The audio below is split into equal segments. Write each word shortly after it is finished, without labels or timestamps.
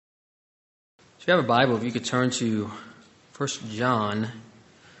If you have a Bible, if you could turn to 1 John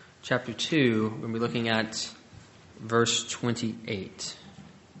chapter 2, we'll be looking at verse 28.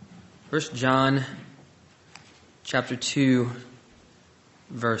 1 John chapter 2,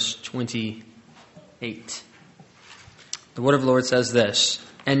 verse 28. The word of the Lord says this,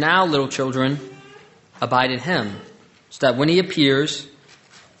 "And now, little children, abide in him, so that when he appears,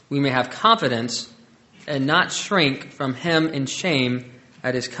 we may have confidence and not shrink from him in shame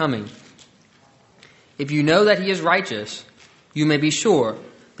at his coming. If you know that he is righteous, you may be sure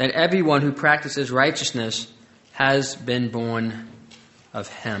that everyone who practices righteousness has been born of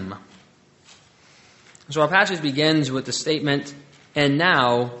him." So our passage begins with the statement, "And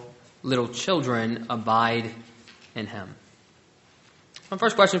now, little children, abide in him." My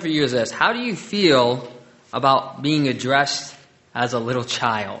first question for you is this: how do you feel about being addressed as a little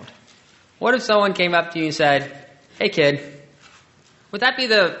child? What if someone came up to you and said, "Hey kid," would that be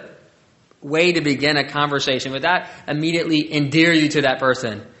the way to begin a conversation? Would that immediately endear you to that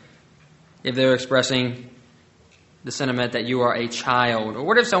person if they're expressing the sentiment that you are a child? Or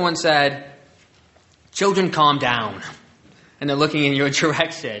what if someone said, "Children, calm down," and they're looking in your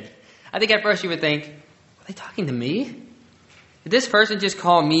direction? I think at first you would think, are they talking to me? Did this person just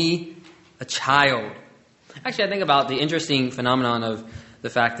call me a child? Actually, I think about the interesting phenomenon of the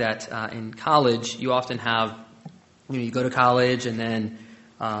fact that in college you often have, you go to college and then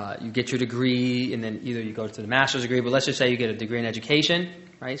you get your degree, and then either you go to the master's degree, but let's just say you get a degree in education,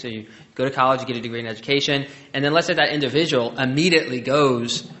 right? So you go to college, you get a degree in education, and then let's say that individual immediately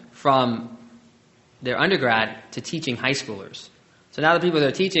goes from their undergrad to teaching high schoolers. So now the people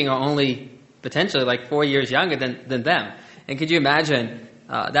they're teaching are only potentially like 4 years younger than them. And could you imagine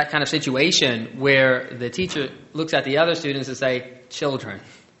that kind of situation where the teacher looks at the other students and say, "Children,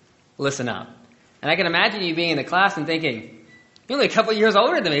 listen up." And I can imagine you being in the class and thinking, "You're only a couple years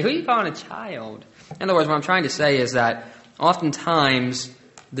older than me. Who are you calling a child?" In other words, what I'm trying to say is that oftentimes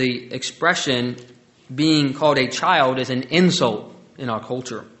the expression being called a child is an insult in our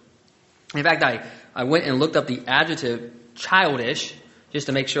culture. In fact, I went and looked up the adjective childish just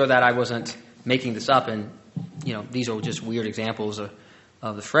to make sure that I wasn't making this up, and these are just weird examples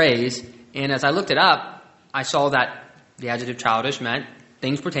of the phrase. And as I looked it up, I saw that the adjective childish meant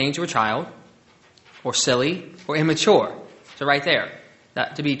things pertaining to a child, or silly, or immature. So right there,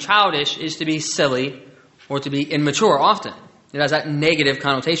 that to be childish is to be silly or to be immature often. It has that negative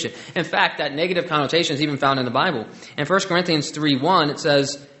connotation. In fact, that negative connotation is even found in the Bible. In 1 Corinthians 3:1, it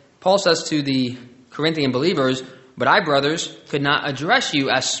says, Paul says to the Corinthian believers, "But I, brothers, could not address you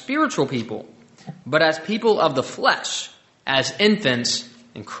as spiritual people, but as people of the flesh, as infants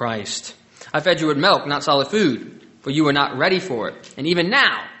in Christ. I fed you with milk, not solid food, for you were not ready for it. And even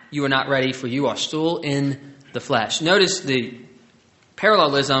now you are not ready, for you are still in the flesh." Notice the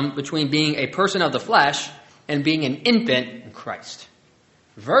parallelism between being a person of the flesh and being an infant in Christ,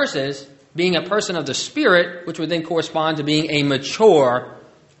 versus being a person of the Spirit, which would then correspond to being a mature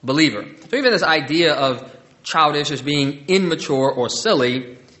believer. So even this idea of childish as being immature or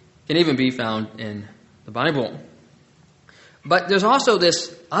silly can even be found in the Bible. But there's also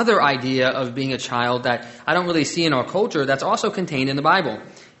this other idea of being a child that I don't really see in our culture that's also contained in the Bible.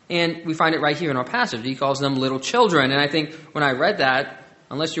 And we find it right here in our passage. He calls them little children. And I think when I read that,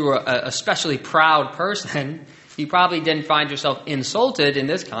 unless you were a especially proud person, you probably didn't find yourself insulted in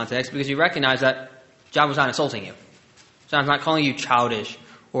this context because you recognize that John was not insulting you. John's not calling you childish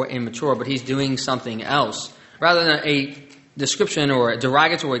or immature, but he's doing something else. Rather than a description or a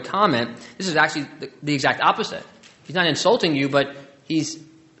derogatory comment, this is actually the exact opposite. He's not insulting you, but he's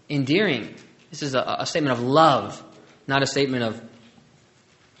endearing. This is a statement of love, not a statement of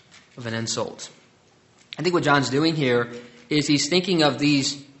an insult. I think what John's doing here is he's thinking of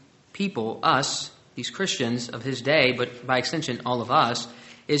these people, us, these Christians of his day, but by extension all of us,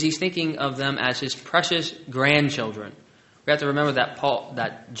 is he's thinking of them as his precious grandchildren. We have to remember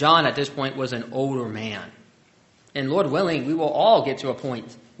that John at this point was an older man. And Lord willing, we will all get to a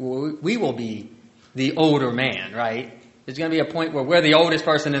point where we will be the older man, right? There's going to be a point where we're the oldest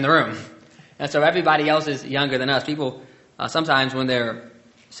person in the room. And so everybody else is younger than us. People, sometimes when they're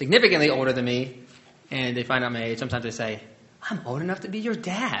significantly older than me and they find out my age, sometimes they say, "I'm old enough to be your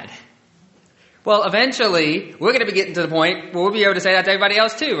dad." Well, eventually, we're going to be getting to the point where we'll be able to say that to everybody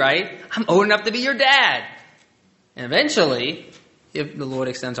else too, right? "I'm old enough to be your dad." And eventually, if the Lord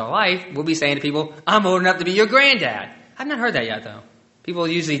extends our life, we'll be saying to people, "I'm old enough to be your granddad." I've not heard that yet, though. People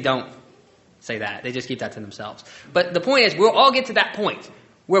usually don't say that. They just keep that to themselves. But the point is, we'll all get to that point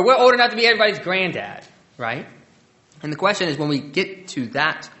where we're old enough to be everybody's granddad, right? And the question is, when we get to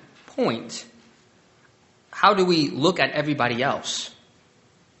that point, how do we look at everybody else?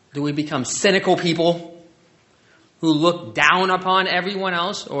 Do we become cynical people who look down upon everyone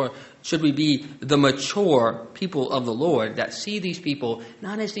else? Or should we be the mature people of the Lord that see these people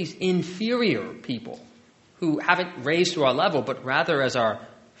not as these inferior people who haven't raised to our level, but rather as our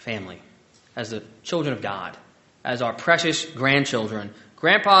family, as the children of God, as our precious grandchildren?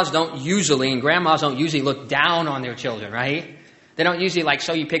 Grandpas don't usually, and grandmas don't usually look down on their children, right? They don't usually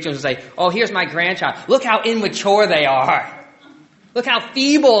show you pictures and say, oh, here's my grandchild. Look how immature they are. Look how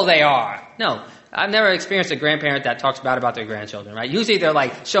feeble they are. No, I've never experienced a grandparent that talks bad about their grandchildren, right? Usually they're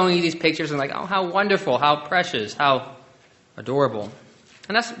showing you these pictures and oh, how wonderful, how precious, how adorable.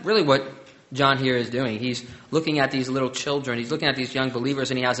 And that's really what John here is doing. He's looking at these little children. He's looking at these young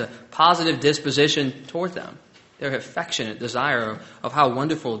believers, and he has a positive disposition toward them. Their affectionate desire of how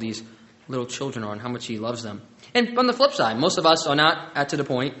wonderful these little children are and how much he loves them. And on the flip side, most of us are not to the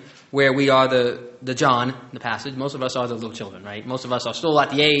point where we are the John in the passage. Most of us are the little children, right? Most of us are still at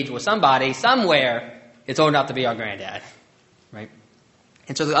the age where somebody, somewhere, it's old enough to be our granddad, right?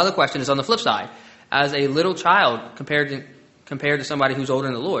 And so the other question is on the flip side. As a little child compared to somebody who's older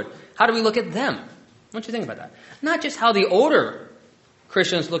in the Lord, how do we look at them? What don't you think about that? Not just how the older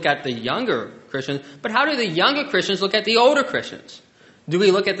Christians look at the younger Christians, but how do the younger Christians look at the older Christians? Do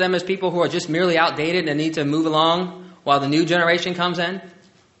we look at them as people who are just merely outdated and need to move along while the new generation comes in?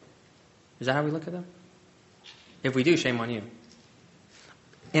 Is that how we look at them? If we do, shame on you.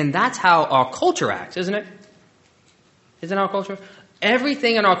 And that's how our culture acts, isn't it? Isn't our culture?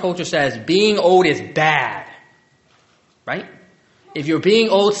 Everything in our culture says being old is bad. Right? If you're being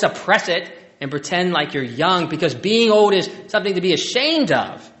old, suppress it and pretend like you're young, because being old is something to be ashamed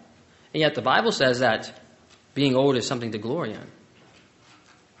of. And yet the Bible says that being old is something to glory in.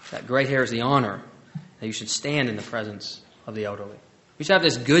 That gray hair is the honor, that you should stand in the presence of the elderly. We should have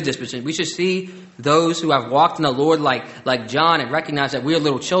this good disposition. We should see those who have walked in the Lord like John and recognize that we are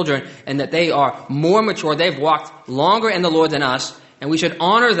little children and that they are more mature. They've walked longer in the Lord than us, and we should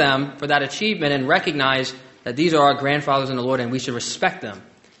honor them for that achievement and recognize that these are our grandfathers in the Lord, and we should respect them.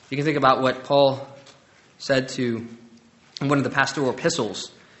 You can think about what Paul said in one of the pastoral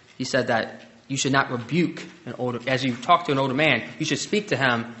epistles. He said that you should not rebuke as you talk to an older man, you should speak to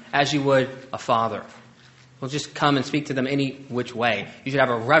him as you would a father. Don't just come and speak to them any which way. You should have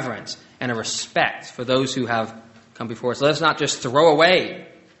a reverence and a respect for those who have come before us. Let us not just throw away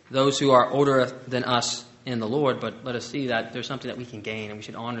those who are older than us in the Lord, but let us see that there's something that we can gain, and we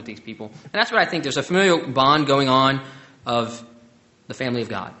should honor these people. And that's what I think. There's a familial bond going on of the family of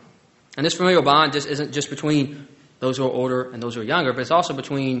God. And this familial bond just isn't just between those who are older and those who are younger, but it's also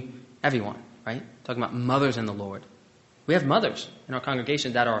between everyone, right? Talking about mothers in the Lord. We have mothers in our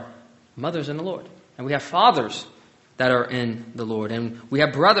congregation that are mothers in the Lord. And we have fathers that are in the Lord. And we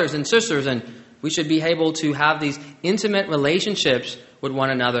have brothers and sisters, and we should be able to have these intimate relationships with one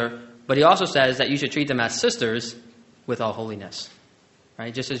another. But he also says that you should treat them as sisters with all holiness.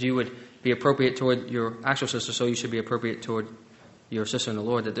 Right? Just as you would be appropriate toward your actual sister, so you should be appropriate toward your sister in the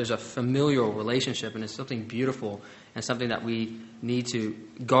Lord. That there's a familial relationship, and it's something beautiful and something that we need to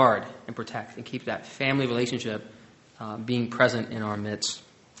guard and protect and keep that family relationship being present in our midst.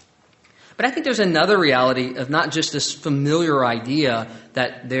 But I think there's another reality of not just this familiar idea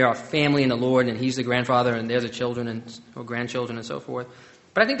that they are family in the Lord and he's the grandfather and they're the children or grandchildren and so forth.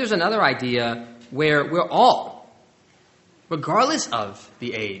 But I think there's another idea where we're all, regardless of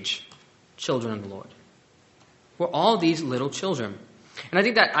the age, children of the Lord. We're all these little children. And I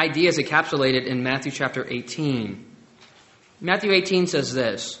think that idea is encapsulated in Matthew chapter 18. Matthew 18 says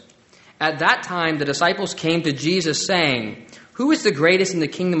this: "At that time the disciples came to Jesus saying, 'Who is the greatest in the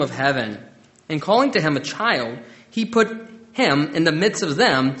kingdom of heaven?' And calling to him a child, he put him in the midst of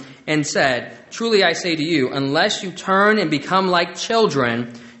them and said, 'Truly I say to you, unless you turn and become like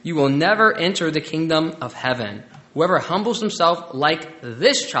children, you will never enter the kingdom of heaven. Whoever humbles himself like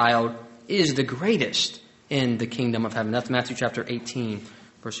this child is the greatest in the kingdom of heaven.'" That's Matthew chapter 18,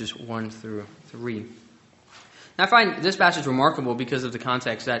 verses 1 through 3. Now, I find this passage remarkable because of the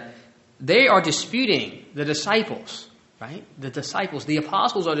context that they are disputing, the disciples, right? The disciples, the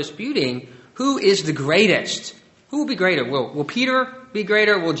apostles are disputing who is the greatest. Who will be greater? Will Peter be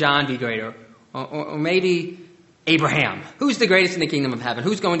greater? Will John be greater? Or maybe Abraham. Who's the greatest in the kingdom of heaven?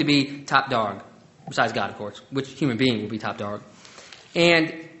 Who's going to be top dog? Besides God, of course. Which human being will be top dog?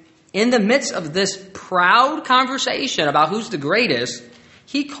 And in the midst of this proud conversation about who's the greatest,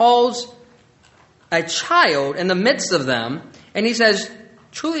 he calls a child in the midst of them, and he says,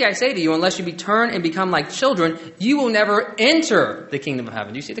 "Truly I say to you, unless you turn and become like children, you will never enter the kingdom of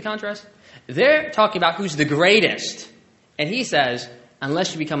heaven." Do you see the contrast? They're talking about who's the greatest. And he says,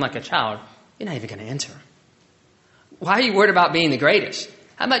 unless you become like a child, you're not even going to enter. Why are you worried about being the greatest?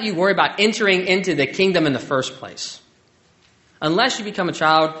 How about you worry about entering into the kingdom in the first place? Unless you become a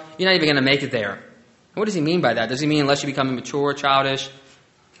child, you're not even going to make it there. And what does he mean by that? Does he mean unless you become immature, childish?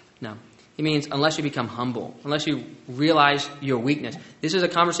 No. He means unless you become humble, unless you realize your weakness. This is a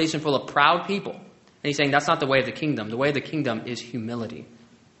conversation full of proud people. And he's saying that's not the way of the kingdom. The way of the kingdom is humility.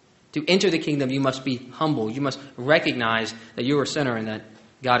 To enter the kingdom, you must be humble. You must recognize that you are a sinner and that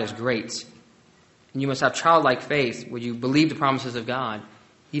God is great. And you must have childlike faith where you believe the promises of God,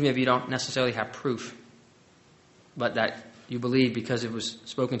 even if you don't necessarily have proof, but that you believe because it was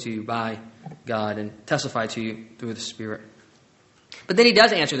spoken to you by God and testified to you through the Spirit. But then he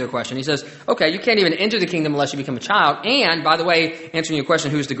does answer their question. He says, okay, you can't even enter the kingdom unless you become a child. And, by the way, answering your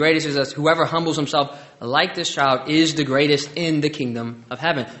question, who's the greatest, is that whoever humbles himself like this child is the greatest in the kingdom of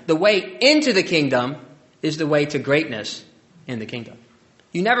heaven. The way into the kingdom is the way to greatness in the kingdom.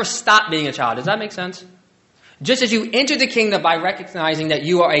 You never stop being a child. Does that make sense? Just as you enter the kingdom by recognizing that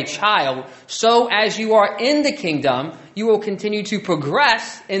you are a child, so as you are in the kingdom, you will continue to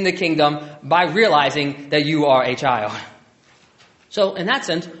progress in the kingdom by realizing that you are a child. So, in that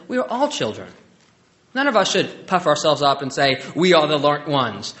sense, we are all children. None of us should puff ourselves up and say, we are the learnt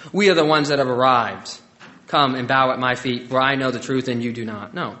ones. We are the ones that have arrived. Come and bow at my feet, for I know the truth and you do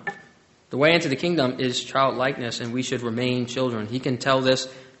not. No. The way into the kingdom is childlikeness, and we should remain children. He can tell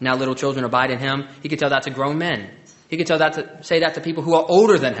this, now little children abide in him. He can tell that to grown men. He can say that to people who are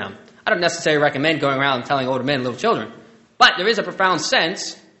older than him. I don't necessarily recommend going around and telling older men little children. But there is a profound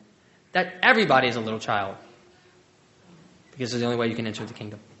sense that everybody is a little child. Because it's the only way you can enter the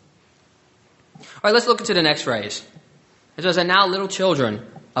kingdom. All right, let's look into the next phrase. It says, and now little children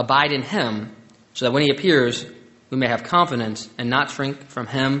abide in him, so that when he appears, we may have confidence and not shrink from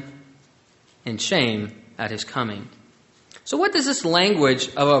him in shame at his coming. So what does this language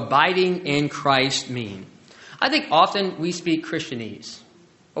of abiding in Christ mean? I think often we speak Christianese,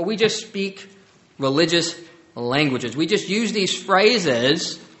 or we just speak religious languages. We just use these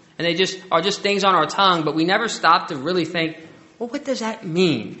phrases, and they just are just things on our tongue, but we never stop to really think, well, what does that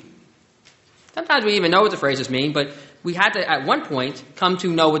mean? Sometimes we even know what the phrases mean, but we had to, at one point, come to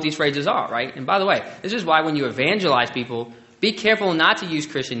know what these phrases are, right? And by the way, this is why when you evangelize people, be careful not to use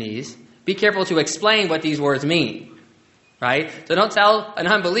Christianese. Be careful to explain what these words mean, right? So don't tell an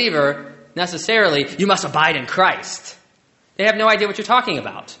unbeliever necessarily, you must abide in Christ. They have no idea what you're talking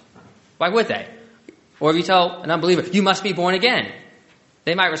about. Why would they? Or if you tell an unbeliever, you must be born again,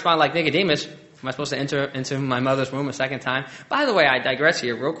 they might respond like Nicodemus, am I supposed to enter into my mother's womb a second time? By the way, I digress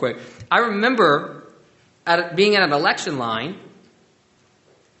here real quick. I remember being at an election line,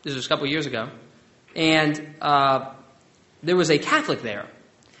 this was a couple years ago, and there was a Catholic there.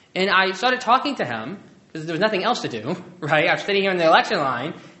 And I started talking to him, because there was nothing else to do, right? I'm sitting here in the election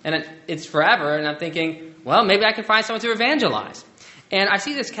line, and it's forever, and I'm thinking, well, maybe I can find someone to evangelize. And I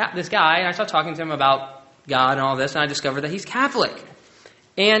see this guy, and I start talking to him about God and all this, and I discover that he's Catholic.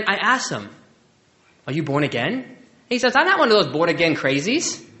 And I asked him, are you born again? He says, I'm not one of those born-again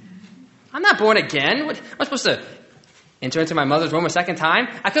crazies. I'm not born again. What, am I supposed to enter into my mother's womb a second time?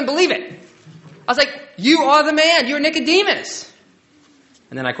 I couldn't believe it. I was like, you are the man. You're Nicodemus.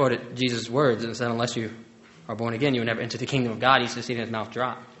 And then I quoted Jesus' words and said, unless you are born again, you will never enter the kingdom of God. He just seen his mouth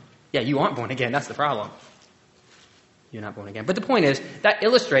drop. Yeah, you aren't born again. That's the problem. You're not born again. But the point is, that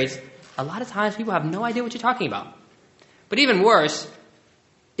illustrates a lot of times people have no idea what you're talking about. But even worse,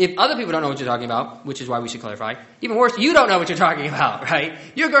 if other people don't know what you're talking about, which is why we should clarify, even worse, you don't know what you're talking about, right?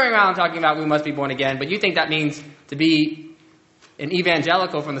 You're going around talking about we must be born again, but you think that means to be an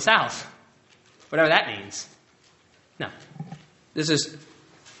evangelical from the South. Whatever that means. No. This is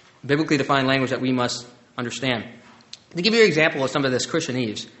biblically defined language that we must understand. To give you an example of some of this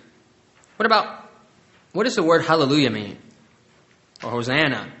Christianese, what does the word hallelujah mean? Or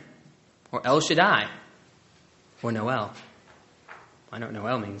Hosanna? Or El Shaddai? Or Noel? I know what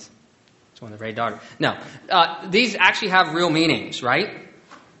Noel means. It's one of the Ray Daughter. No. These actually have real meanings, right?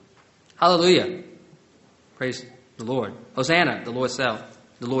 Hallelujah. Praise the Lord. Hosanna, the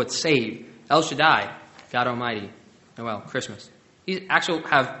Lord saved. El Shaddai, God Almighty. Noel, Christmas. These actually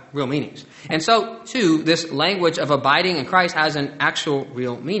have real meanings. And so, too, this language of abiding in Christ has an actual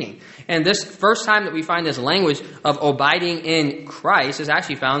real meaning. And this first time that we find this language of abiding in Christ is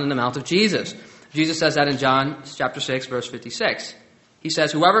actually found in the mouth of Jesus. Jesus says that in John chapter 6, verse 56. He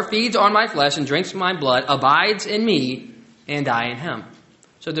says, whoever feeds on my flesh and drinks my blood abides in me and I in him.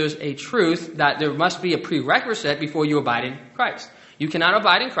 So there's a truth that there must be a prerequisite before you abide in Christ. You cannot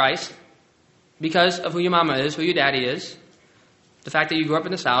abide in Christ because of who your mama is, who your daddy is, the fact that you grew up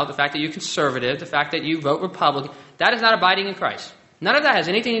in the South, the fact that you're conservative, the fact that you vote Republican. That is not abiding in Christ. None of that has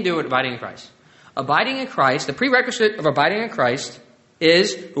anything to do with abiding in Christ. Abiding in Christ, the prerequisite of abiding in Christ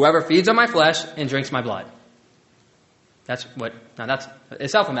is whoever feeds on my flesh and drinks my blood. That's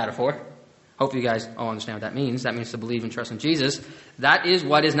itself a metaphor. Hopefully you guys all understand what that means. That means to believe and trust in Jesus. That is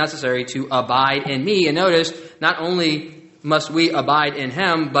what is necessary to abide in me. And notice, not only must we abide in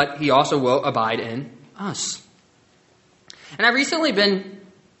him, but he also will abide in us. And I've recently been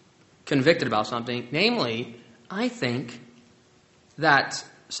convicted about something. Namely, I think that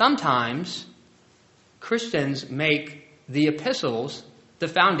sometimes Christians make the epistles the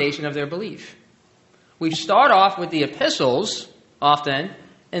foundation of their belief. We start off with the epistles often,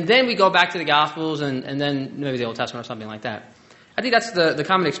 and then we go back to the Gospels and then maybe the Old Testament or something like that. I think that's the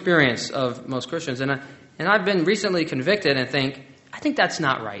common experience of most Christians. And I've been recently convicted and I think that's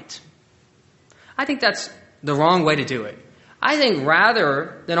not right. I think that's the wrong way to do it. I think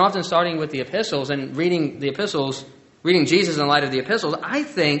rather than often starting with the epistles and reading the epistles, reading Jesus in light of the epistles, I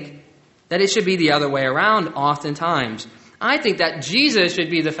think that it should be the other way around oftentimes. I think that Jesus should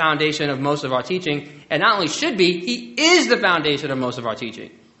be the foundation of most of our teaching, and not only should be, he is the foundation of most of our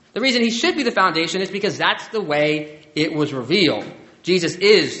teaching. The reason he should be the foundation is because that's the way it was revealed. Jesus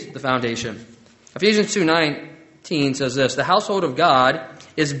is the foundation. Ephesians 2:19 says this, the household of God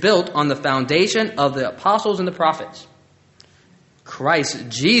is built on the foundation of the apostles and the prophets. Christ,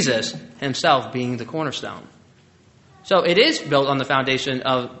 Jesus himself being the cornerstone. So it is built on the foundation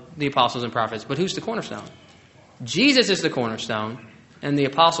of the apostles and prophets, but who's the cornerstone? Jesus is the cornerstone, and the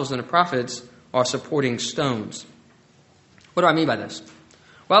apostles and the prophets are supporting stones. What do I mean by this?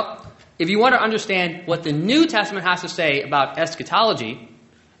 Well, if you want to understand what the New Testament has to say about eschatology,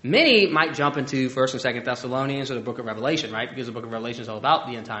 many might jump into 1st and 2nd Thessalonians or the book of Revelation, right? Because the book of Revelation is all about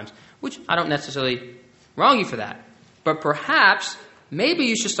the end times, which I don't necessarily wrong you for that. But perhaps, maybe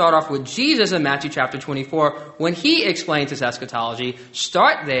you should start off with Jesus in Matthew chapter 24 when he explains his eschatology.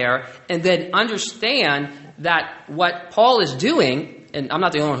 Start there and then understand that what Paul is doing, and I'm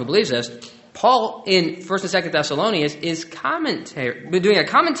not the only one who believes this, Paul in 1st and 2nd Thessalonians is doing a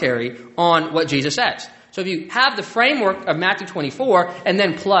commentary on what Jesus says. So if you have the framework of Matthew 24 and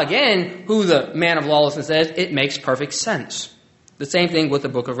then plug in who the man of lawlessness is, it makes perfect sense. The same thing with the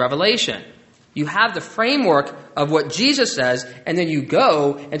book of Revelation. You have the framework of what Jesus says, and then you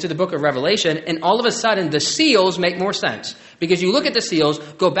go into the book of Revelation, and all of a sudden the seals make more sense. Because you look at the seals,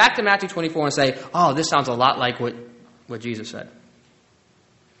 go back to Matthew 24 and say, oh, this sounds a lot like what Jesus said.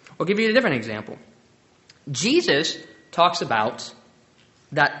 I'll give you a different example. Jesus talks about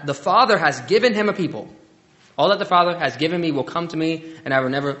that the Father has given him a people. All that the Father has given me will come to me, and I will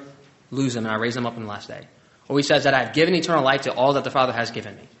never lose them, and I raise them up on the last day. Or he says that I have given eternal life to all that the Father has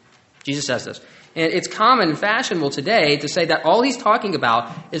given me. Jesus says this. And it's common and fashionable today to say that all he's talking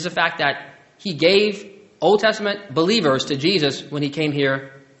about is the fact that he gave Old Testament believers to Jesus when he came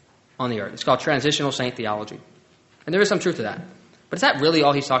here on the earth. It's called transitional saint theology. And there is some truth to that. But is that really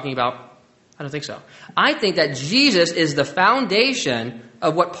all he's talking about? I don't think so. I think that Jesus is the foundation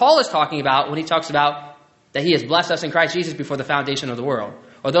of what Paul is talking about when he talks about that he has blessed us in Christ Jesus before the foundation of the world.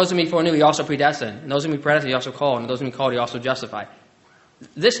 Or those whom he foreknew, he also predestined. And those whom he predestined, he also called. And those whom he called, he also justified.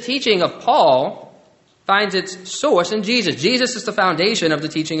 This teaching of Paul finds its source in Jesus. Jesus is the foundation of the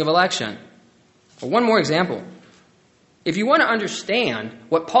teaching of election. Well, one more example. If you want to understand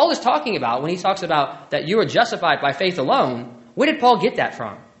what Paul is talking about when he talks about that you are justified by faith alone, where did Paul get that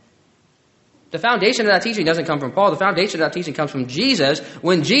from? The foundation of that teaching doesn't come from Paul. The foundation of that teaching comes from Jesus.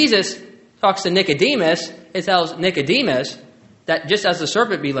 When Jesus talks to Nicodemus, it tells Nicodemus that just as the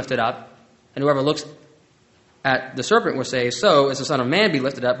serpent be lifted up, and whoever looks at the serpent will say, so as the Son of Man be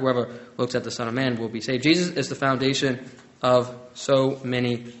lifted up, whoever looks at the Son of Man will be saved. Jesus is the foundation of so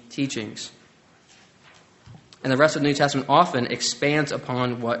many teachings. And the rest of the New Testament often expands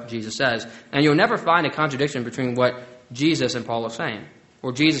upon what Jesus says. And you'll never find a contradiction between what Jesus and Paul are saying,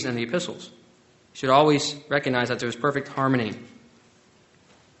 or Jesus and the epistles. You should always recognize that there's perfect harmony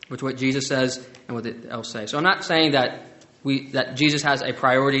with what Jesus says and what else say. So I'm not saying that Jesus has a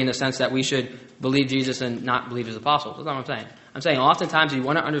priority in the sense that we should believe Jesus and not believe his apostles. That's not what I'm saying. I'm saying oftentimes if you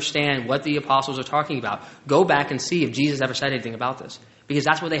want to understand what the apostles are talking about, go back and see if Jesus ever said anything about this. Because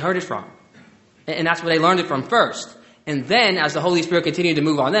that's where they heard it from. And that's where they learned it from first. And then as the Holy Spirit continued to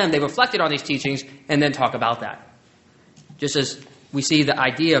move on them, they reflected on these teachings and then talk about that. Just as we see the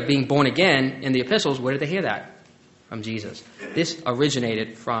idea of being born again in the epistles, where did they hear that? From Jesus. This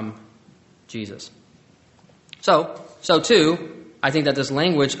originated from Jesus. So too, I think that this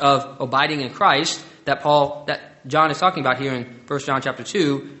language of abiding in Christ that John is talking about here in 1 John chapter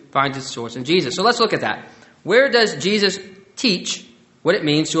 2 finds its source in Jesus. So let's look at that. Where does Jesus teach what it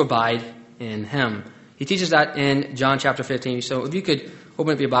means to abide in him? He teaches that in John chapter 15. So if you could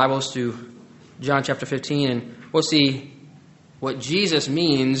open up your Bibles to John chapter 15, and we'll see what Jesus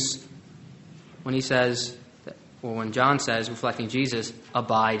means when he says, or when John says, reflecting Jesus,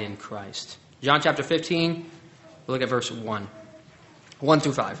 abide in Christ. John chapter 15, we'll look at verse 1. 1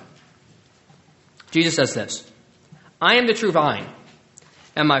 through 5. Jesus says this, I am the true vine,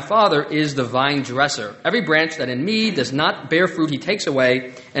 and my Father is the vine dresser. Every branch that in me does not bear fruit, he takes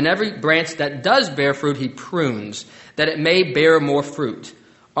away, and every branch that does bear fruit, he prunes, that it may bear more fruit.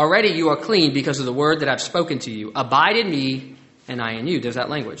 Already you are clean because of the word that I've spoken to you. Abide in me, and I in you. There's that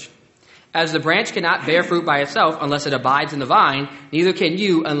language. As the branch cannot bear fruit by itself unless it abides in the vine, neither can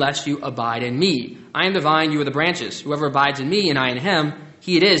you unless you abide in me. I am the vine, you are the branches. Whoever abides in me and I in him,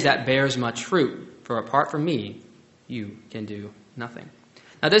 he it is that bears much fruit. For apart from me, you can do nothing.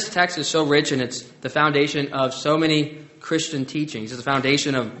 Now this text is so rich, and it's the foundation of so many Christian teachings. It's the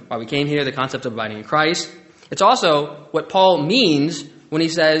foundation of why we came here, the concept of abiding in Christ. It's also what Paul means when he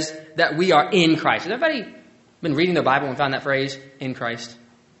says that we are in Christ. Has everybody been reading the Bible and found that phrase, in Christ?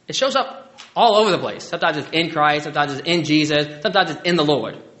 It shows up all over the place. Sometimes it's in Christ, sometimes it's in Jesus, sometimes it's in the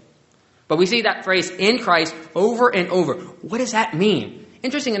Lord. But we see that phrase, in Christ, over and over. What does that mean?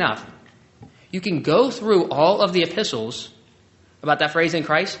 Interesting enough, you can go through all of the epistles about that phrase, in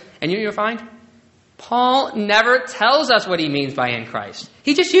Christ, and you'll find Paul never tells us what he means by in Christ.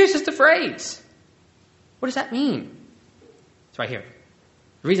 He just uses the phrase. What does that mean? It's right here.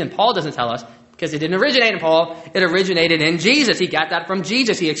 The reason Paul doesn't tell us, because it didn't originate in Paul, it originated in Jesus. He got that from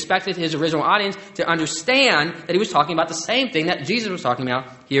Jesus. He expected his original audience to understand that he was talking about the same thing that Jesus was talking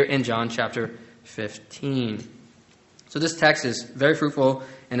about here in John chapter 15. So this text is very fruitful,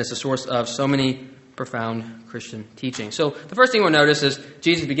 and it's a source of so many profound Christian teaching. So the first thing we'll notice is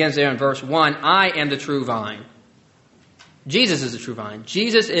Jesus begins there in verse 1, I am the true vine. Jesus is the true vine.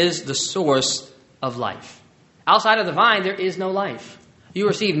 Jesus is the source of life. Outside of the vine, there is no life. You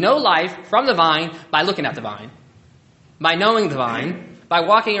receive no life from the vine by looking at the vine, by knowing the vine, by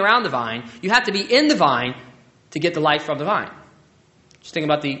walking around the vine. You have to be in the vine to get the life from the vine. Just think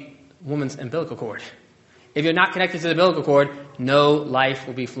about the woman's umbilical cord. If you're not connected to the umbilical cord, no life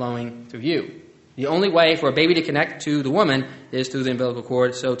will be flowing through you. The only way for a baby to connect to the woman is through the umbilical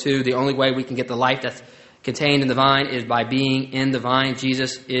cord. So too, the only way we can get the life that's contained in the vine is by being in the vine.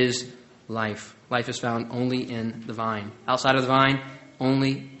 Jesus is life. Life is found only in the vine. Outside of the vine,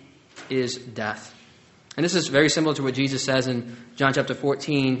 only is death. And this is very similar to what Jesus says in John chapter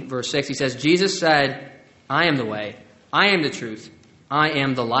 14, verse 6. He says, Jesus said, I am the way, I am the truth, I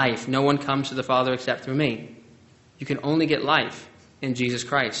am the life. No one comes to the Father except through me. You can only get life in Jesus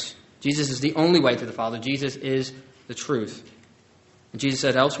Christ. Jesus is the only way to the Father. Jesus is the truth. And Jesus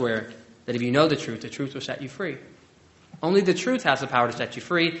said elsewhere that if you know the truth will set you free. Only the truth has the power to set you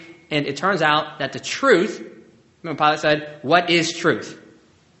free. And it turns out that the truth, remember Pilate said, what is truth?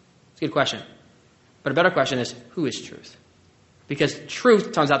 It's a good question. But a better question is, who is truth? Because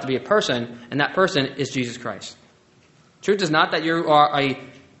truth turns out to be a person, and that person is Jesus Christ. Truth is not that you are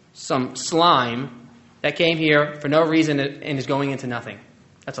some slime that came here for no reason and is going into nothing.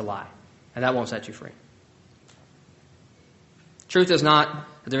 That's a lie. And that won't set you free. Truth is not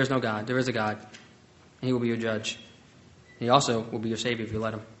that there is no God. There is a God. And he will be your judge. And he also will be your Savior if you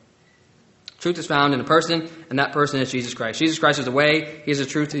let him. Truth is found in a person, and that person is Jesus Christ. Jesus Christ is the way. He is the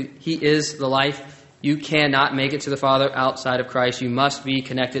truth. He is the life. You cannot make it to the Father outside of Christ. You must be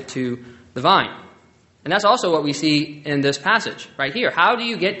connected to the vine. And that's also what we see in this passage right here. How do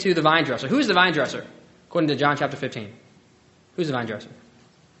you get to the vine dresser? Who's the vine dresser? According to John chapter 15. Who's the vine dresser?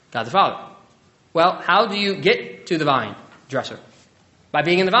 God the Father. Well, how do you get to the vine dresser? By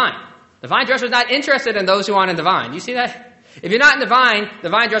being in the vine. The vine dresser is not interested in those who aren't in the vine. You see that? If you're not in the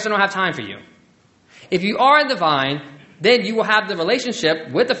vine dresser don't have time for you. If you are in the vine, then you will have the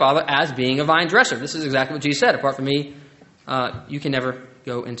relationship with the Father as being a vine dresser. This is exactly what Jesus said. Apart from me, you can never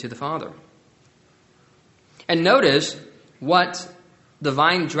go into the Father. And notice what the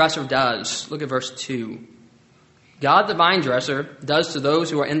vine dresser does. Look at verse 2. God the vine dresser does to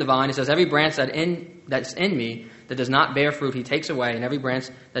those who are in the vine. He says, every branch that's in me that does not bear fruit, he takes away. And every branch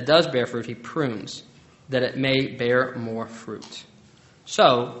that does bear fruit, he prunes, that it may bear more fruit.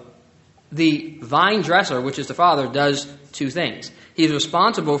 So, the vine dresser, which is the Father, does two things. He's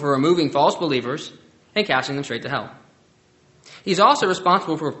responsible for removing false believers and casting them straight to hell. He's also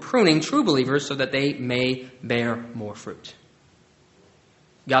responsible for pruning true believers so that they may bear more fruit.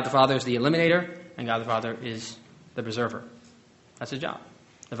 God the Father is the eliminator, and God the Father is the preserver. That's his job.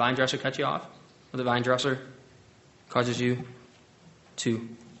 The vine dresser cuts you off, or the vine dresser causes you to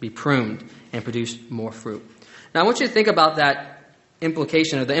be pruned and produce more fruit. Now I want you to think about that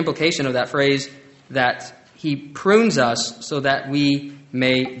implication of that phrase that he prunes us so that we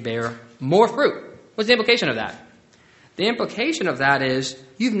may bear more fruit. What's the implication of that? The implication of that is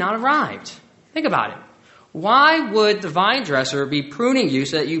you've not arrived. Think about it. Why would the vine dresser be pruning you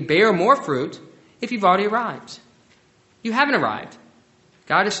so that you bear more fruit if you've already arrived? You haven't arrived.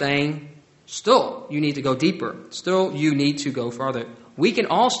 God is saying, still, you need to go deeper. Still, you need to go farther. We can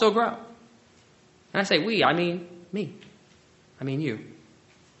all still grow. And I say we, I mean me. I mean you.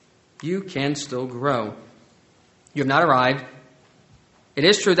 You can still grow. You have not arrived. It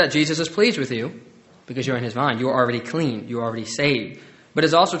is true that Jesus is pleased with you because you're in his vine. You are already clean. You are already saved. But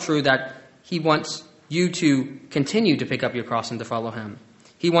it's also true that he wants you to continue to pick up your cross and to follow him.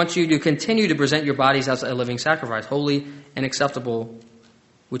 He wants you to continue to present your bodies as a living sacrifice, holy and acceptable,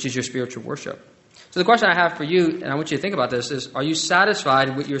 which is your spiritual worship. So the question I have for you, and I want you to think about this, is are you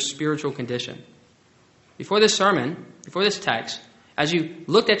satisfied with your spiritual condition? Before this sermon, before this text, as you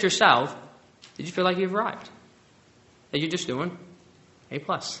looked at yourself, did you feel like you've arrived? That you're just doing A+,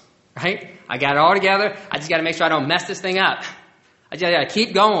 right? I got it all together. I just got to make sure I don't mess this thing up. I just got to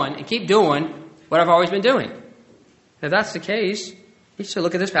keep going and keep doing what I've always been doing. If that's the case, you should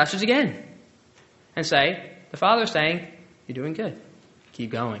look at this passage again and say, the Father is saying, you're doing good.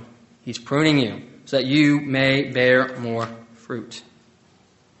 Keep going. He's pruning you so that you may bear more fruit.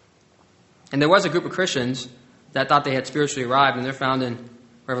 And there was a group of Christians that thought they had spiritually arrived, and they're found in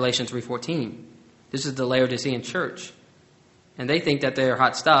Revelation 3:14. This is the Laodicean church. And they think that they're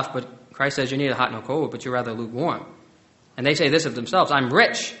hot stuff, but Christ says you're neither hot nor cold, but you're rather lukewarm. And they say this of themselves, I'm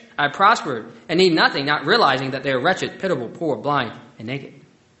rich, I prospered, and need nothing, not realizing that they are wretched, pitiable, poor, blind, and naked.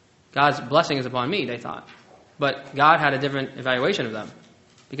 God's blessing is upon me, they thought. But God had a different evaluation of them,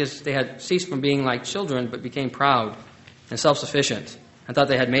 because they had ceased from being like children, but became proud and self-sufficient, and thought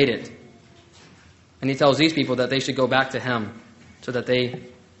they had made it. And he tells these people that they should go back to him so that they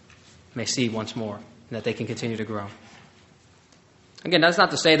may see once more and that they can continue to grow. Again, that's not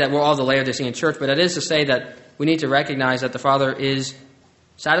to say that we're all the Laodicean church, but it is to say that we need to recognize that the Father is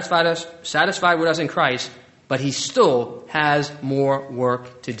satisfied with us in Christ, but he still has more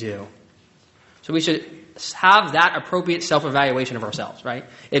work to do. So we should have that appropriate self-evaluation of ourselves, right?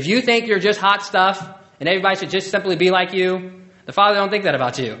 If you think you're just hot stuff and everybody should just simply be like you, the Father don't think that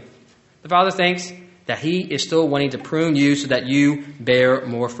about you. The Father thinks that he is still wanting to prune you so that you bear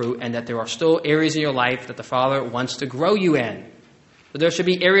more fruit, and that there are still areas in your life that the Father wants to grow you in. So there should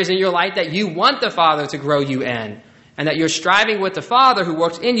be areas in your life that you want the Father to grow you in, and that you're striving with the Father who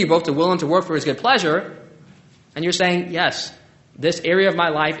works in you both to will and to work for his good pleasure. And you're saying, yes, this area of my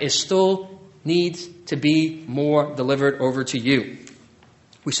life is still needs to be more delivered over to you.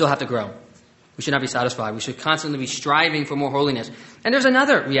 We still have to grow. We should not be satisfied. We should constantly be striving for more holiness. And there's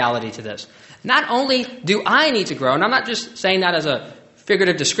another reality to this. Not only do I need to grow, and I'm not just saying that as a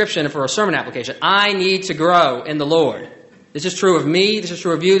figurative description for a sermon application. I need to grow in the Lord. This is true of me. This is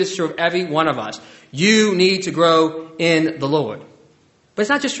true of you. This is true of every one of us. You need to grow in the Lord. But it's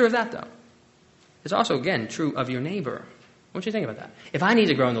not just true of that, though. It's also, again, true of your neighbor. I want you to think about that. If I need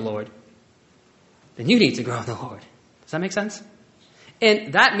to grow in the Lord, then you need to grow in the Lord. Does that make sense?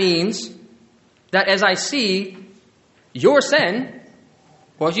 And that means that as I see your sin,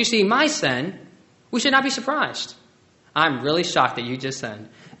 or as you see my sin, we should not be surprised. I'm really shocked that you just sinned.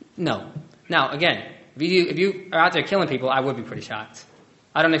 No. Now, again, if you are out there killing people, I would be pretty shocked.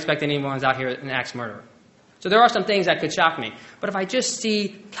 I don't expect anyone's out here an axe murderer. So there are some things that could shock me. But if I just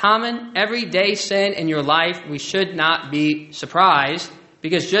see common, everyday sin in your life, we should not be surprised.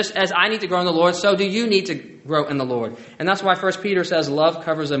 Because just as I need to grow in the Lord, so do you need to grow in the Lord. And that's why 1 Peter says love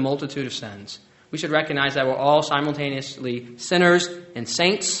covers a multitude of sins. We should recognize that we're all simultaneously sinners and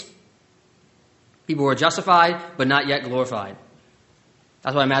saints. People who are justified, but not yet glorified.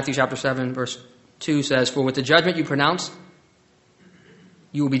 That's why Matthew chapter 7, verse 2 says, for with the judgment you pronounce,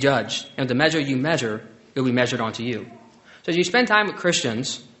 you will be judged. And with the measure you measure, it will be measured onto you. So as you spend time with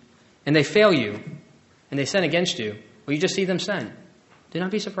Christians, and they fail you, and they sin against you, or you just see them sin, do not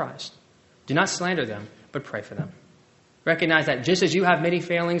be surprised. Do not slander them, but pray for them. Recognize that just as you have many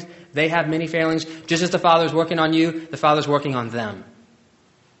failings, they have many failings. Just as the Father is working on you, the Father is working on them.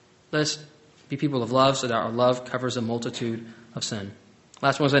 Let us be people of love so that our love covers a multitude of sin.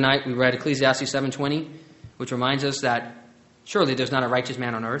 Last Wednesday night, we read Ecclesiastes 7:20, which reminds us that surely there's not a righteous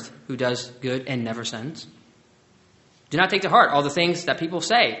man on earth who does good and never sins. Do not take to heart all the things that people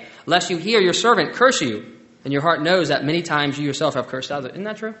say, lest you hear your servant curse you, and your heart knows that many times you yourself have cursed others. Isn't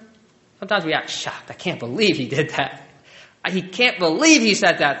that true? Sometimes we act shocked. I can't believe he did that. He can't believe he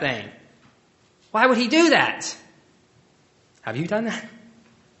said that thing. Why would he do that? Have you done that?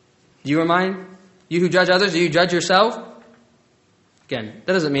 Do you remind you who judge others? Do you judge yourself? Again,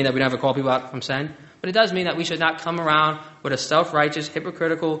 that doesn't mean that we don't have to call people out from sin, but it does mean that we should not come around with a self-righteous,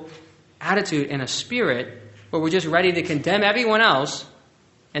 hypocritical attitude and a spirit where we're just ready to condemn everyone else,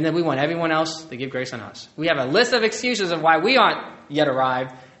 and then we want everyone else to give grace on us. We have a list of excuses of why we aren't yet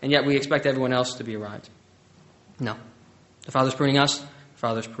arrived, and yet we expect everyone else to be arrived. No. The Father's pruning us, the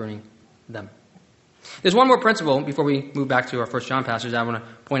Father's pruning them. There's one more principle before we move back to our 1 John passage that I want to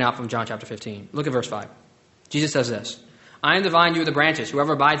point out from John chapter 15. Look at verse 5. Jesus says this, I am the vine, you are the branches.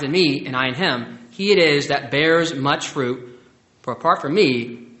 Whoever abides in me and I in him, he it is that bears much fruit. For apart from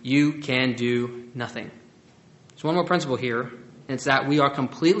me, you can do nothing. There's one more principle here, and it's that we are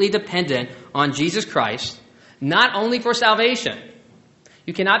completely dependent on Jesus Christ, not only for salvation.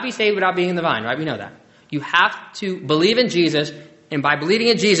 You cannot be saved without being in the vine, right? We know that. You have to believe in Jesus, and by believing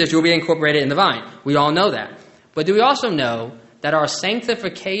in Jesus, you'll be incorporated in the vine. We all know that. But do we also know that our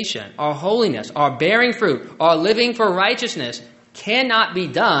sanctification, our holiness, our bearing fruit, our living for righteousness cannot be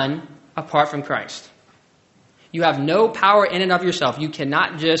done apart from Christ? You have no power in and of yourself. You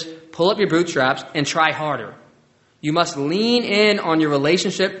cannot just pull up your bootstraps and try harder. You must lean in on your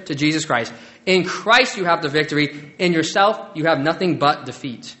relationship to Jesus Christ. In Christ you have the victory. In yourself you have nothing but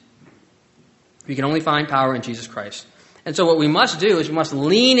defeat. You can only find power in Jesus Christ. And so what we must do is we must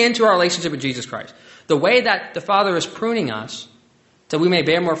lean into our relationship with Jesus Christ. The way that the Father is pruning us so we may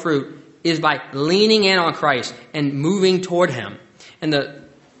bear more fruit is by leaning in on Christ and moving toward Him. And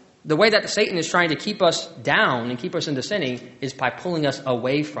the way that Satan is trying to keep us down and keep us into sinning is by pulling us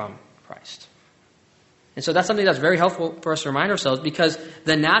away from Christ. And so that's something that's very helpful for us to remind ourselves, because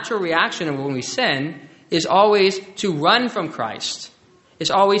the natural reaction when we sin is always to run from Christ. It's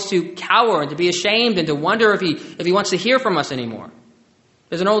always to cower and to be ashamed and to wonder if he wants to hear from us anymore.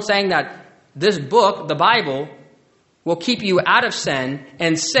 There's an old saying that this book, the Bible, will keep you out of sin,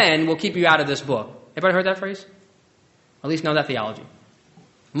 and sin will keep you out of this book. Everybody heard that phrase? At least know that theology.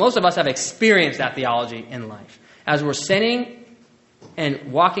 Most of us have experienced that theology in life. As we're sinning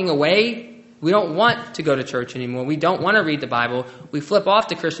and walking away, we don't want to go to church anymore. We don't want to read the Bible. We flip off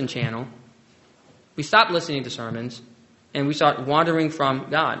the Christian channel. We stop listening to sermons, and we start wandering from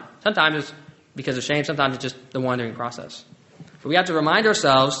God. Sometimes it's because of shame. Sometimes it's just the wandering process. But we have to remind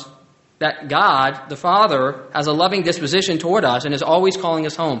ourselves that God, the Father, has a loving disposition toward us and is always calling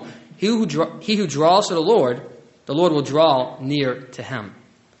us home. He who draws to the Lord will draw near to Him.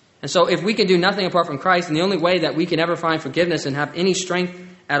 And so if we can do nothing apart from Christ, and the only way that we can ever find forgiveness and have any strength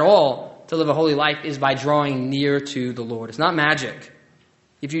at all to live a holy life is by drawing near to the Lord. It's not magic.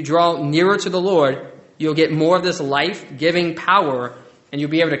 If you draw nearer to the Lord, you'll get more of this life-giving power, and you'll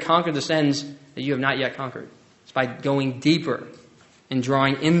be able to conquer the sins that you have not yet conquered. It's by going deeper and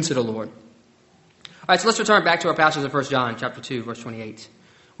drawing into the Lord. All right, so let's return back to our passage of 1 John chapter 2, verse 28,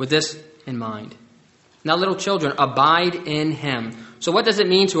 with this in mind. Now, little children, abide in Him. So what does it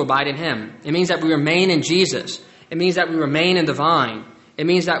mean to abide in Him? It means that we remain in Jesus. It means that we remain in the vine. It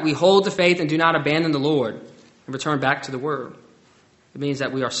means that we hold the faith and do not abandon the Lord and return back to the Word. It means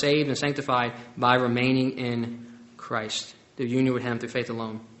that we are saved and sanctified by remaining in Christ, through union with Him through faith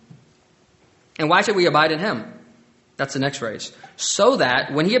alone. And why should we abide in Him? That's the next phrase. So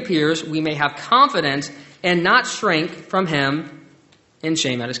that when He appears, we may have confidence and not shrink from Him in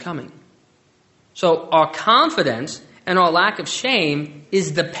shame at His coming. So our confidence and our lack of shame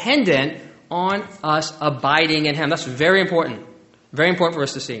is dependent on us abiding in Him. That's very important. Very important for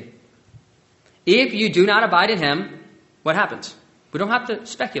us to see. If you do not abide in Him, what happens? We don't have to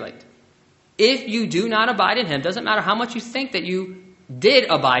speculate. If you do not abide in Him, doesn't matter how much you think that you did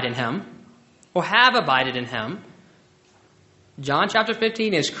abide in Him or have abided in Him, John chapter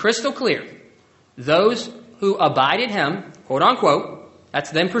 15 is crystal clear. Those who abide in Him, quote unquote,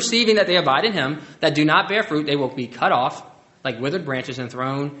 that's them perceiving that they abide in Him, that do not bear fruit, they will be cut off like withered branches and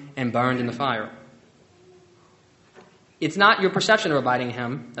thrown and burned in the fire. It's not your perception of abiding in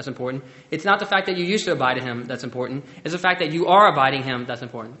Him that's important. It's not the fact that you used to abide in Him that's important. It's the fact that you are abiding in Him that's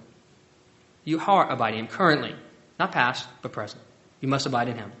important. You are abiding in Him currently. Not past, but present. You must abide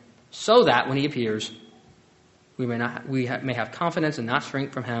in Him. So that when He appears, we may have confidence and not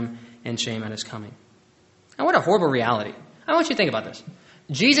shrink from Him in shame at His coming. And what a horrible reality. I want you to think about this.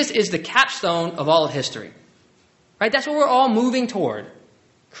 Jesus is the capstone of all of history. Right? That's what we're all moving toward.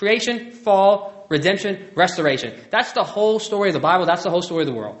 Creation, fall, redemption, restoration. That's the whole story of the Bible. That's the whole story of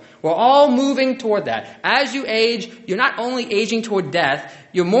the world. We're all moving toward that. As you age, you're not only aging toward death,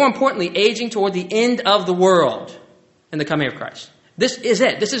 you're more importantly aging toward the end of the world and the coming of Christ. This is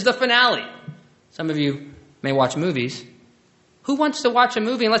it. This is the finale. Some of you may watch movies. Who wants to watch a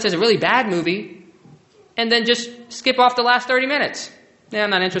movie unless it's a really bad movie and then just skip off the last 30 minutes? Yeah, I'm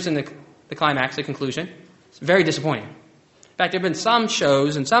not interested in the climax, the conclusion. It's very disappointing. In fact, there have been some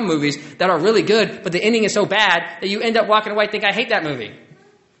shows and some movies that are really good, but the ending is so bad that you end up walking away and think, I hate that movie.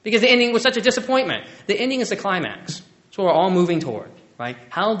 Because the ending was such a disappointment. The ending is the climax. It's what we're all moving toward, right?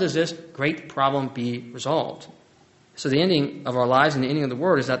 How does this great problem be resolved? So the ending of our lives and the ending of the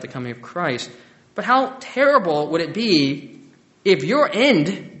world is at the coming of Christ. But how terrible would it be if your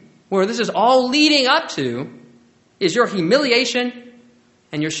end, where this is all leading up to, is your humiliation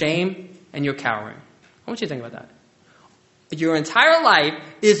and your shame and your cowering? I want you to think about that. Your entire life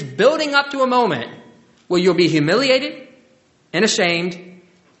is building up to a moment where you'll be humiliated and ashamed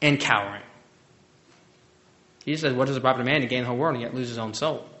and cowering. Jesus says, what does it profit a man to gain the whole world and yet lose his own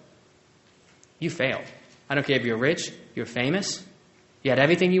soul? You failed. I don't care if you're rich, you're famous, you had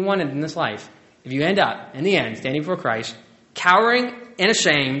everything you wanted in this life. If you end up, in the end, standing before Christ, cowering and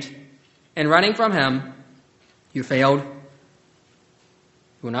ashamed and running from him, you failed.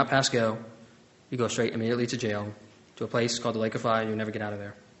 You will not pass go. You go straight immediately to jail, to a place called the lake of fire. You'll never get out of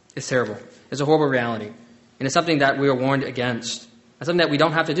there. It's terrible. It's a horrible reality. And it's something that we are warned against. It's something that we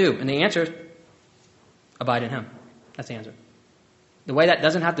don't have to do. And the answer, abide in him. That's the answer. The way that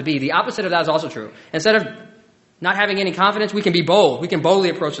doesn't have to be. The opposite of that is also true. Instead of not having any confidence, we can be bold. We can boldly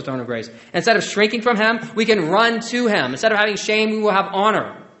approach the throne of grace. Instead of shrinking from him, we can run to him. Instead of having shame, we will have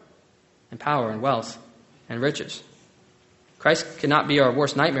honor and power and wealth and riches. Christ cannot be our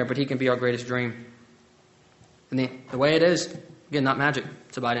worst nightmare, but he can be our greatest dream. And the way it is, again, not magic.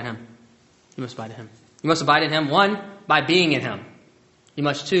 It's abide in him. You must abide in him. You must abide in him, one, by being in him. You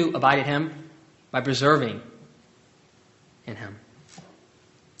must, two, abide in him by preserving in him.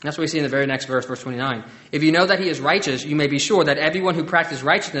 That's what we see in the very next verse, verse 29. If you know that he is righteous, you may be sure that everyone who practices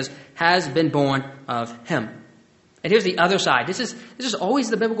righteousness has been born of him. And here's the other side. This is always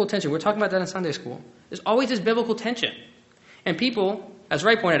the biblical tension. We're talking about that in Sunday school. There's always this biblical tension. And people, as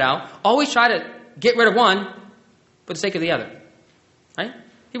Ray pointed out, always try to get rid of one for the sake of the other. Right?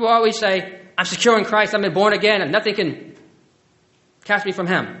 People always say, I'm secure in Christ, I've been born again, and nothing can cast me from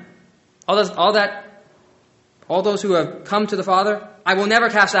him. All those who have come to the Father, I will never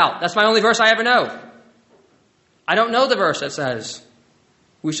cast out. That's my only verse I ever know. I don't know the verse that says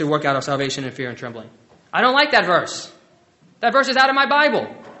we should work out our salvation in fear and trembling. I don't like that verse. That verse is out of my Bible.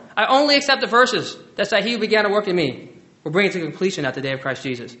 I only accept the verses that say he who began to work in me will bring it to completion at the day of Christ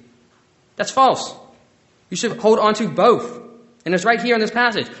Jesus. That's false. You should hold on to both. And it's right here in this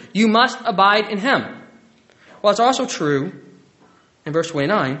passage. You must abide in him. Well, it's also true in verse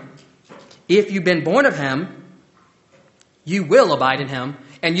 29. If you've been born of him, you will abide in him,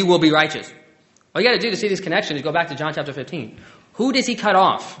 and you will be righteous. All you got to do to see this connection is go back to John chapter 15. Who does he cut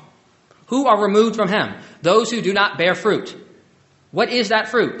off? Who are removed from him? Those who do not bear fruit. What is that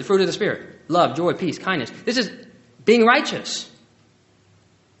fruit? The fruit of the Spirit. Love, joy, peace, kindness. This is being righteous.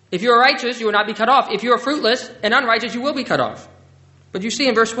 If you are righteous, you will not be cut off. If you are fruitless and unrighteous, you will be cut off. But you see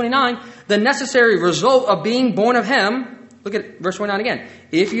in verse 29, the necessary result of being born of him. Look at verse 29 again.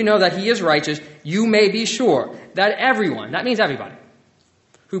 If you know that he is righteous, you may be sure that everyone, that means everybody,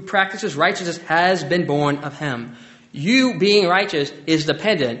 who practices righteousness has been born of him. You being righteous is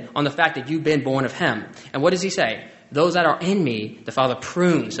dependent on the fact that you've been born of him. And what does he say? Those that are in me, the Father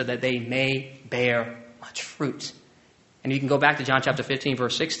prunes so that they may bear much fruit. And you can go back to John chapter 15,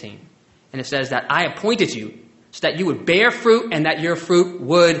 verse 16. And it says that I appointed you so that you would bear fruit and that your fruit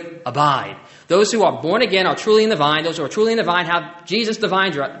would abide. Those who are born again are truly in the vine. Those who are truly in the vine have Jesus, the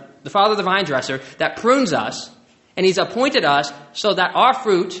Father, the vine dresser, that prunes us. And he's appointed us so that our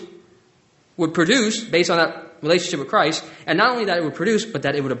fruit would produce, based on that relationship with Christ, and not only that it would produce, but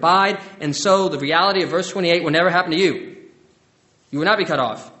that it would abide. And so the reality of verse 28 will never happen to you. You will not be cut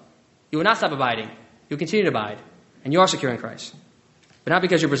off. You will not stop abiding. You will continue to abide. And you are secure in Christ. But not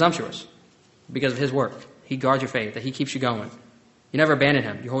because you're presumptuous, but because of his work. He guards your faith, that he keeps you going. You never abandon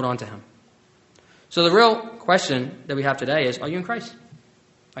him. You hold on to him. So the real question that we have today is, are you in Christ?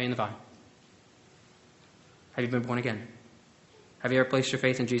 Are you in the vine? Have you been born again? Have you ever placed your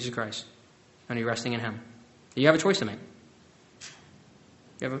faith in Jesus Christ? And are you resting in him? You have a choice to make.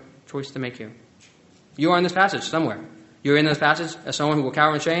 You have a choice to make here. You are in this passage somewhere. You're in this passage as someone who will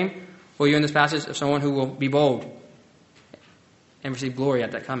cower in shame, or you're in this passage as someone who will be bold and receive glory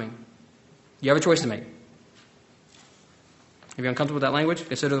at that coming. You have a choice to make. If you're uncomfortable with that language,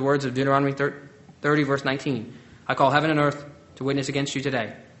 consider the words of Deuteronomy 30, verse 19. I call heaven and earth to witness against you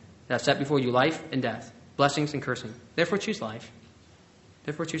today that I've set before you life and death, blessings and cursing. Therefore choose life.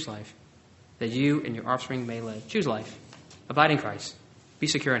 Therefore choose life, that you and your offspring may live. Choose life. Abide in Christ. Be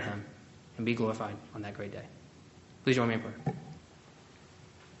secure in him, and be glorified on that great day. Please join me in prayer.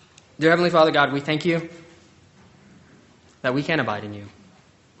 Dear Heavenly Father God, we thank you that we can abide in you.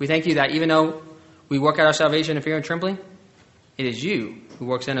 We thank you that even though we work out our salvation in fear and trembling, it is you who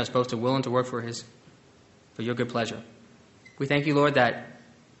works in us both to will and to work for your good pleasure. We thank you, Lord, that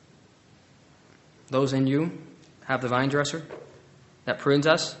those in you have the vine dresser that prunes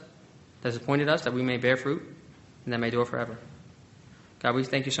us, that has appointed us, that we may bear fruit, and that may endure forever. God, we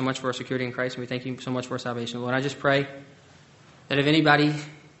thank you so much for our security in Christ, and we thank you so much for our salvation. Lord, I just pray that if anybody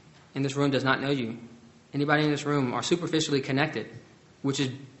in this room does not know you, anybody in this room are superficially connected, which is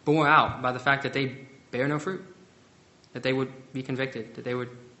borne out by the fact that they bear no fruit, that they would be convicted, that they would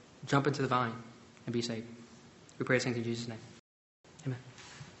jump into the vine and be saved. We pray these things in Jesus' name.